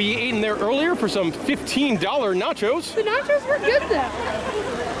 We ate in there earlier for some $15 nachos. The nachos were good though.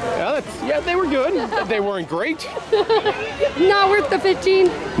 Yeah, they were good. They weren't great. Not worth the 15.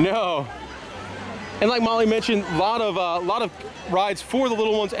 No. And like Molly mentioned, a lot of rides for the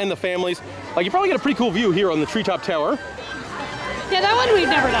little ones and the families. You probably get a pretty cool view here on the treetop tower. Yeah, that one we've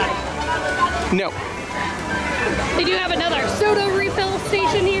never done. No. They do have another soda refill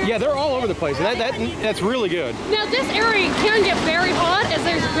station here. Yeah, they're all over the place, and that's really good. Now, this area can get very hot as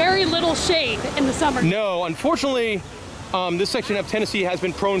there's very little shade in the summer. No, unfortunately, this section of Tennessee has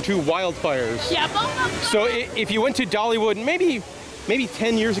been prone to wildfires. Yep. So if you went to Dollywood maybe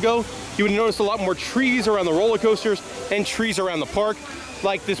 10 years ago, you would notice a lot more trees around the roller coasters and trees around the park.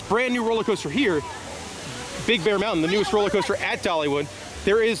 Like this brand new roller coaster here, Big Bear Mountain, the newest roller coaster at Dollywood.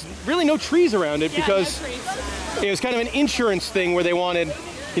 There is really no trees around it because it was kind of an insurance thing where they wanted,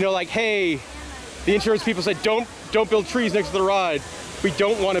 hey, the insurance people said, don't build trees next to the ride. We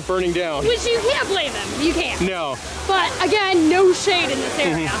don't want it burning down. Which you can't blame them. You can't. No. But again, no shade in this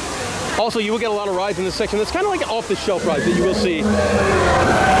area. Also, you will get a lot of rides in this section that's kind of like off-the-shelf rides that you will see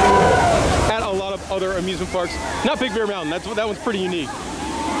at a lot of other amusement parks. Not Big Bear Mountain. That one's pretty unique.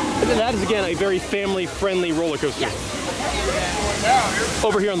 But that is, again, a very family-friendly roller coaster. Yeah.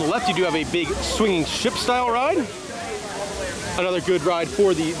 Over here on the left, you do have a big swinging ship-style ride. Another good ride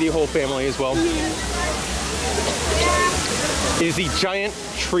for the whole family as well. It is the Giant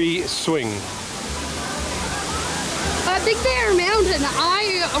Tree Swing. Big Bear Mountain,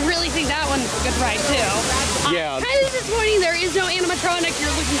 I really think that one's a good ride too. Yeah. Kind of disappointing, there is no animatronic. You're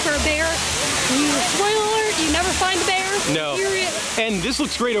looking for a bear. Spoiler alert, you never find a bear. No. And this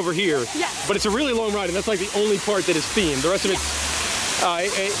looks great over here. Yes. But it's a really long ride, and that's like the only part that is themed. The rest of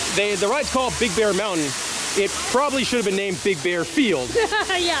it's, the ride's called Big Bear Mountain. It probably should have been named Big Bear Field.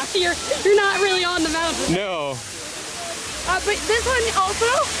 Yeah, you're not really on the mountain. No. But this one also,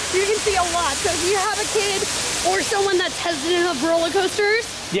 you can see a lot. So if you have a kid or someone that's hesitant of roller coasters.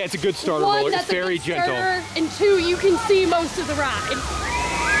 Yeah, it's a good starter roller. It's very gentle. And two, you can see most of the ride.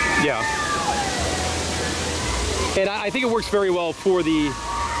 Yeah. And I think it works very well for the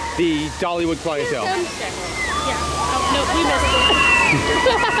Dollywood clientele. Yeah. Oh, no, we missed it.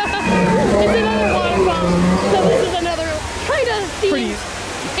 It's another waterfall. So this is another kind of themed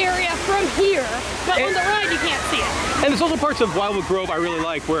area from here. But on the ride, you can't see it. And there's also parts of Wildwood Grove I really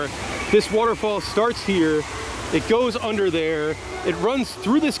like where this waterfall starts here, it goes under there, it runs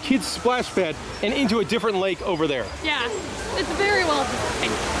through this kid's splash pad and into a different lake over there. Yeah, it's very well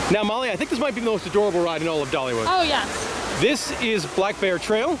designed. Now, Molly, I think this might be the most adorable ride in all of Dollywood. Oh, yes. This is Black Bear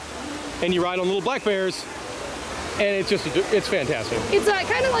Trail, and you ride on little black bears, and it's fantastic. It's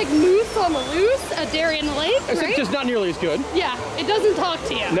kind of like Moose on the Loose at Darien Lake, Except right? just not nearly as good. Yeah, it doesn't talk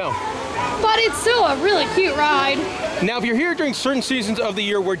to you. No. But it's still a really cute ride. Now, if you're here during certain seasons of the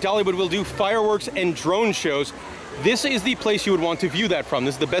year where Dollywood will do fireworks and drone shows, this is the place you would want to view that from.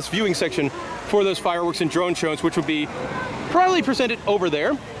 This is the best viewing section for those fireworks and drone shows, which would be probably presented over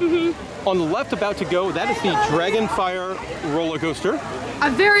there. On the left, about to go, that is the Dragonfire roller coaster.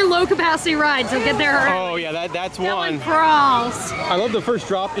 A very low capacity ride, so get there early. Oh yeah, that's That one. one crawls. I love the first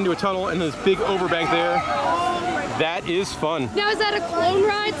drop into a tunnel and this big overbank there. That is fun. Now, is that a clone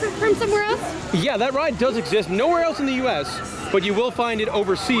ride from somewhere else? Yeah, that ride does exist nowhere else in the US, but you will find it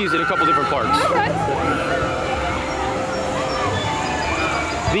overseas in a couple different parks. Okay.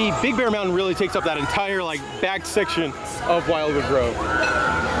 The Big Bear Mountain really takes up that entire back section of Wildwood Grove.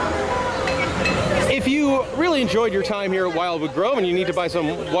 If you really enjoyed your time here at Wildwood Grove and you need to buy some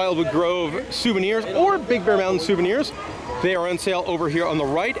Wildwood Grove souvenirs or Big Bear Mountain souvenirs, they are on sale over here on the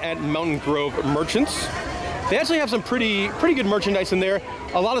right at Mountain Grove Merchants. They actually have some pretty good merchandise in there.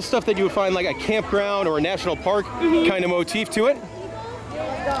 A lot of stuff that you would find like a campground or a national park kind of motif to it.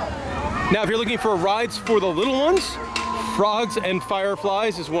 Now, if you're looking for rides for the little ones, Frogs and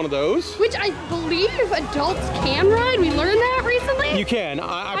Fireflies is one of those. Which I believe adults can ride. We learned that recently. You can.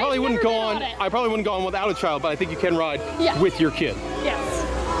 I probably wouldn't go on. I probably wouldn't go on without a child, but I think you can ride with your kid. Yes.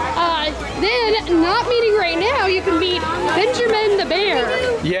 Then, not meeting right now, you can meet Benjamin the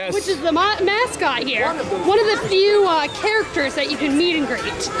Bear. Yes. Which is the mascot here. One of the few characters that you can meet and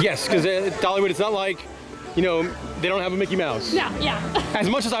greet. Yes, because Dollywood, it's not like, you know, they don't have a Mickey Mouse. Yeah, yeah. As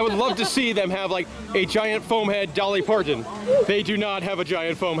much as I would love to see them have like a giant foam head Dolly Parton, they do not have a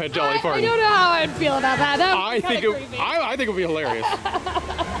giant foam head Dolly Parton. I don't know how I'd feel about that. I think it would be hilarious.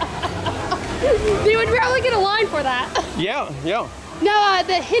 They would probably get a line for that. Yeah, yeah. Now,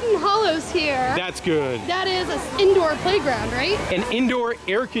 the Hidden Hollows here. That's good. That is an indoor playground, right? An indoor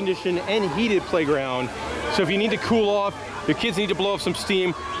air-conditioned and heated playground. So if you need to cool off, your kids need to blow off some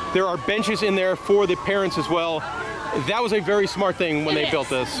steam, there are benches in there for the parents as well. That was a very smart thing when they built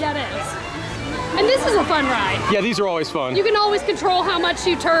this. That is. And this is a fun ride. Yeah, these are always fun. You can always control how much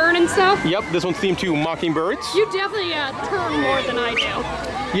you turn and stuff. Yep, this one's themed to Mockingbirds. You definitely turn more than I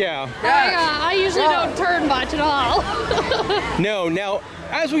do. Yeah. I usually don't turn much at all. No, now,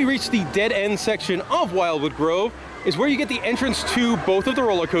 as we reach the dead end section of Wildwood Grove is where you get the entrance to both of the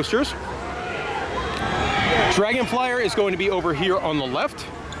roller coasters. Dragonflyer is going to be over here on the left,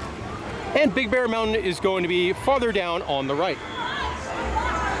 and Big Bear Mountain is going to be farther down on the right.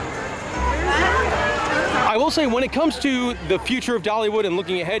 I will say, when it comes to the future of Dollywood and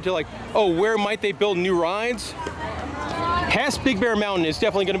looking ahead to like, oh, where might they build new rides? Past Big Bear Mountain is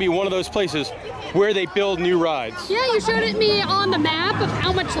definitely going to be one of those places where they build new rides. Yeah, you showed it me on the map of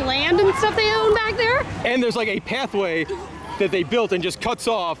how much land and stuff they own back there. And there's like a pathway that they built and just cuts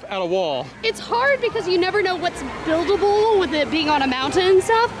off at a wall. It's hard because you never know what's buildable with it being on a mountain and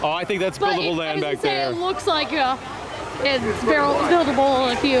stuff. Oh, I think that's buildable land back there. It looks like it's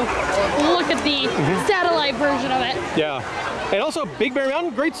buildable if you look at the satellite version of it. Yeah. And also, Big Bear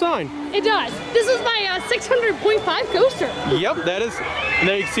Mountain, great sign. It does. This is my 600.5 coaster. Yep, that is. And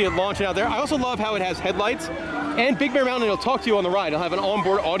there you can see it launching out there. I also love how it has headlights. And Big Bear Mountain, it'll talk to you on the ride. It'll have an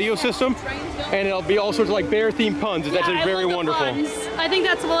onboard audio system, and it'll be all sorts of like bear-themed puns. It's actually very wonderful. I think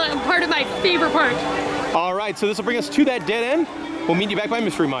that's part of my favorite part. All right, so this will bring us to that dead end. We'll meet you back by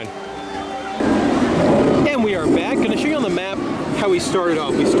Mystery Mine. And we are back. Going to show you on the map how we started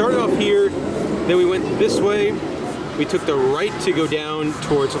off. We started off here, then we went this way. We took the right to go down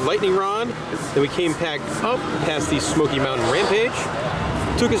towards Lightning Rod. Then we came back up past the Smoky Mountain Rampage.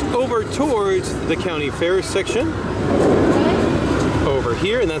 Took us over towards the County Fair section. Over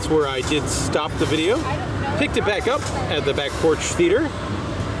here, and that's where I did stop the video. Picked it back up at the Back Porch Theater.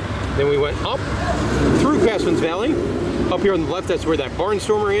 Then we went up through Craftsman's Valley. Up here on the left, that's where that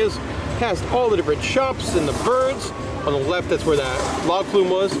Barnstormer is. Past all the different shops and the birds. On the left, that's where that log flume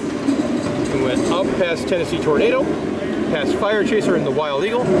was. We went up past Tennessee Tornado, past Fire Chaser and the Wild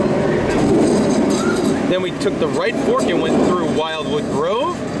Eagle. Then we took the right fork and went through Wildwood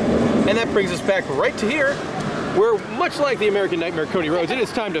Grove. And that brings us back right to here, where, much like the American Nightmare Cody Rhodes, it is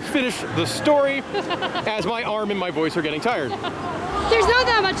time to finish the story as my arm and my voice are getting tired. There's not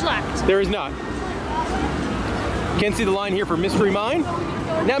that much left. There is not. Can't see the line here for Mystery Mine.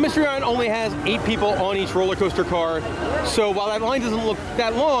 Now, Mystery Mine only has 8 people on each roller coaster car, so while that line doesn't look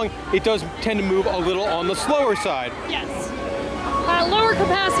that long, it does tend to move a little on the slower side. Yes. A lower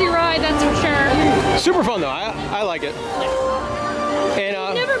capacity ride, that's for sure. Super fun though, I like it. And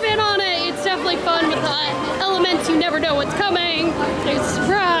I've never been on it. It's definitely fun with the elements. You never know what's coming. There's a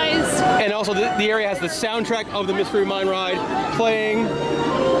surprise. And also the area has the soundtrack of the Mystery Mine ride playing.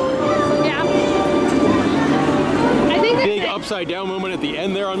 Yeah. I think big upside down moment at the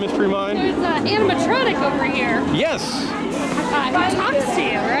end there on Mystery Mine. There's an animatronic over here. Yes. Who talks to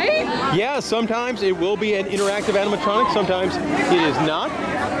you, right? Yeah, sometimes it will be an interactive animatronic, sometimes it is not.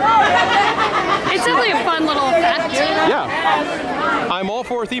 It's definitely a fun little effect. Yeah. I'm all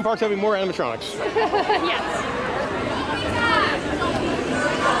for theme parks having more animatronics. Yes.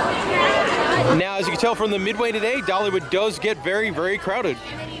 Now, as you can tell from the midway today, Dollywood does get very, very crowded.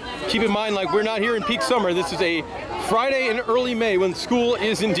 Keep in mind, like, we're not here in peak summer. This is a Friday in early May when school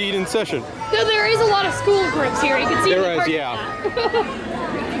is indeed in session. No, there is a lot of school groups here. You can see there is, yeah.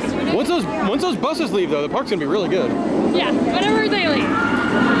 Once those buses leave, though, the park's gonna be really good. Yeah, whenever they leave.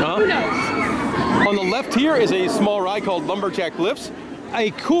 Who knows? On the left here is a small ride called Lumberjack Lifts.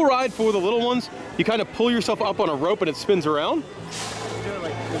 A cool ride for the little ones. You kind of pull yourself up on a rope and it spins around.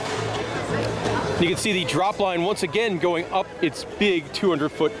 You can see the drop line once again going up its big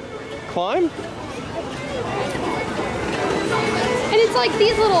 200-foot climb. And it's like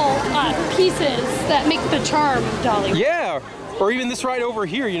these little pieces that make the charm of Dollywood. Yeah, or even this ride over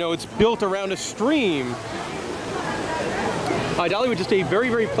here, you know, it's built around a stream. Dollywood just a very,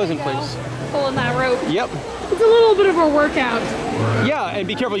 very pleasant place. Pulling that rope. Yep. It's a little bit of a workout. Yeah, and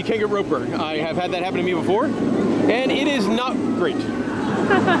be careful, you can't get rope burn. I have had that happen to me before, and it is not great.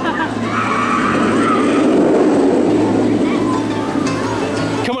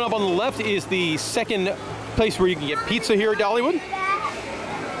 Coming up on the left is the second place where you can get pizza here at Dollywood.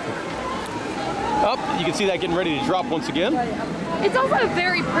 Up, you can see that getting ready to drop once again. It's also a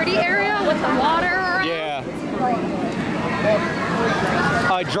very pretty area with the water. Yeah.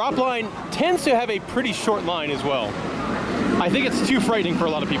 Drop line tends to have a pretty short line as well. I think it's too frightening for a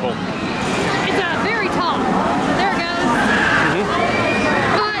lot of people. It's very tall. There it goes.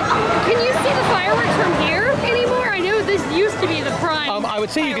 Can you see the fireworks from here anymore? I know this used to be the prime. I would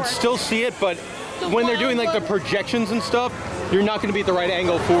say you could still see it, but when they're doing like the projections and stuff, you're not going to be at the right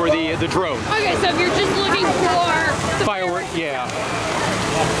angle for the drone. Okay, so if you're just looking for the firework, yeah.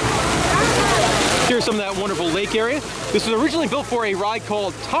 Here's some of that wonderful lake area. This was originally built for a ride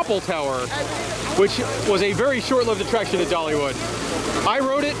called Topple Tower, which was a very short-lived attraction at Dollywood. I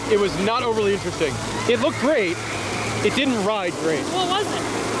rode it. It was not overly interesting. It looked great. It didn't ride great. What was it?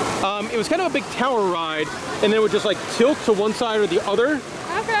 It was kind of a big tower ride, and then it would just like tilt to one side or the other.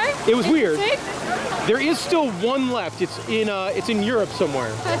 Okay. It was weird. There is still one left. It's in Europe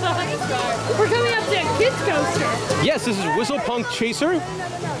somewhere. We're coming up to a kids coaster. Yes, this is Whistlepunk Chaser,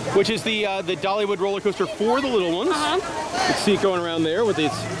 which is the Dollywood roller coaster for the little ones. You can see it going around there with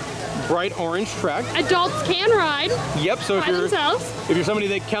its bright orange track. Adults can ride. Yep. So if you're somebody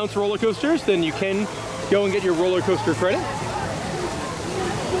that counts roller coasters, then you can go and get your roller coaster credit.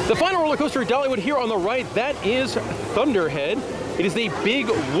 The final roller coaster at Dollywood here on the right, that is Thunderhead. It is a big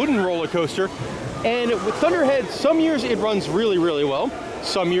wooden roller coaster. And with Thunderhead, some years it runs really, really well.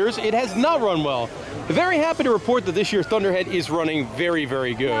 Some years it has not run well. Very happy to report that this year's Thunderhead is running very,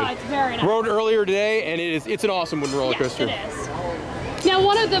 very good. Yeah, it's very nice. Rode earlier today, and it's an awesome wooden roller coaster. Yes, it is. Now,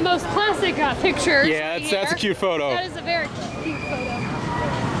 one of the most classic pictures. Yeah, that's a cute photo. That is a very cute photo.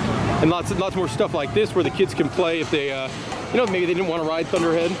 And lots more stuff like this where the kids can play if they, maybe they didn't want to ride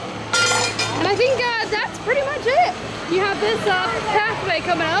Thunderhead. And I think that's pretty much it. You have this pathway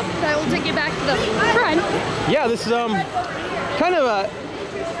coming up that will take you back to the front. Yeah, this is kind of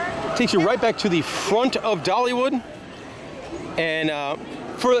takes you right back to the front of Dollywood. And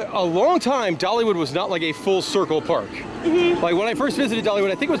for a long time, Dollywood was not like a full circle park. Like when I first visited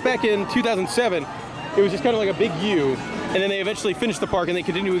Dollywood, I think it was back in 2007, it was just kind of like a big U. And then they eventually finished the park and they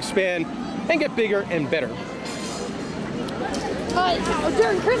continued to expand and get bigger and better.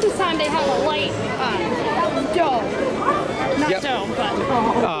 During Christmas time, they have a light dome. Not dome,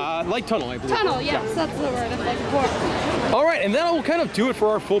 but... light tunnel, I believe. Tunnel, yes, that's the word I'm looking for. All right, and that will kind of do it for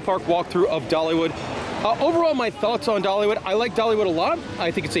our full park walkthrough of Dollywood. Overall, my thoughts on Dollywood, I like Dollywood a lot.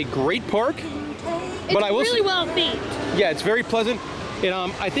 I think it's a great park. It's really well themed. Yeah, it's very pleasant. And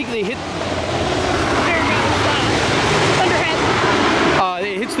I think they hit...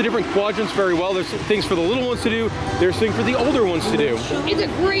 It hits the different quadrants very well. There's things for the little ones to do. There's things for the older ones to do. It's a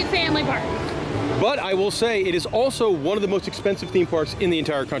great family park. But I will say, it is also one of the most expensive theme parks in the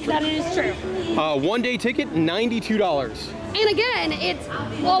entire country. That is true. One-day ticket, $92. And again, it's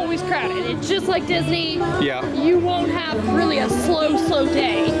always crowded. It's just like Disney. Yeah. You won't have really a slow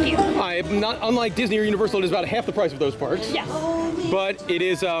day here. Unlike Disney or Universal, it is about half the price of those parks. Yes. But it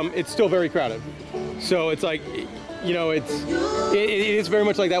is, it's still very crowded. So it's like, it is very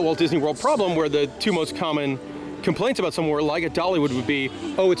much like that Walt Disney World problem where the two most common complaints about somewhere like a Dollywood would be,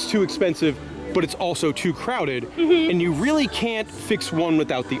 oh, it's too expensive, but it's also too crowded. And you really can't fix one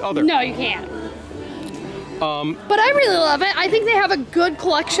without the other. No, you can't. But I really love it. I think they have a good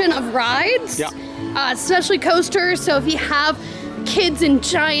collection of rides, especially coasters. So if you have kids in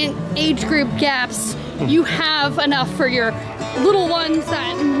giant age group gaps, you have enough for your little ones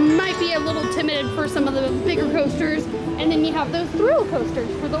that might be a little timid for some of the bigger coasters. And then you have those thrill coasters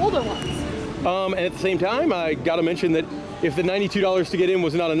for the older ones. And at the same time, I gotta mention that if the $92 to get in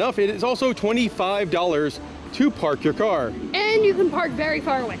was not enough, it is also $25 to park your car. And you can park very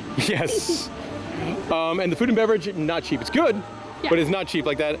far away. Yes. And the food and beverage, not cheap. It's good, but it's not cheap.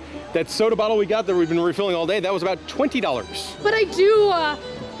 Like that soda bottle we got that we've been refilling all day, that was about $20. But I do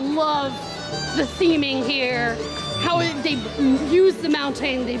love the theming here, how they use the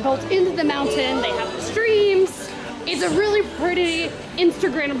mountain, they built into the mountain, they have the streams. It's a really pretty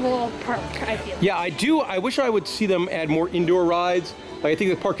Instagrammable park, I feel. Yeah, I do. I wish I would see them add more indoor rides. Like, I think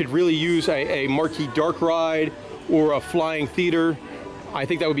the park could really use a marquee dark ride or a flying theater. I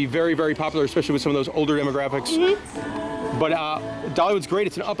think that would be very, very popular, especially with some of those older demographics. But Dollywood's great.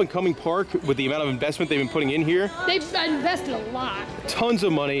 It's an up-and-coming park with the amount of investment they've been putting in here. They've invested a lot. Tons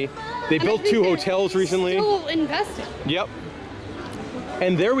of money. They built 2 hotels recently. Still investing. Yep.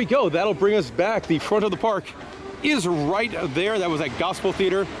 And there we go. That'll bring us back. The front of the park is right there. That was that Gospel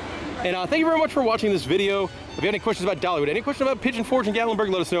Theater. And thank you very much for watching this video. If you have any questions about Dollywood, any questions about Pigeon Forge and Gatlinburg,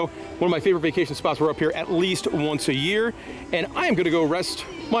 let us know. One of my favorite vacation spots. We're up here at least once a year. And I am going to go rest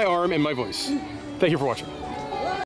my arm and my voice. Thank you for watching.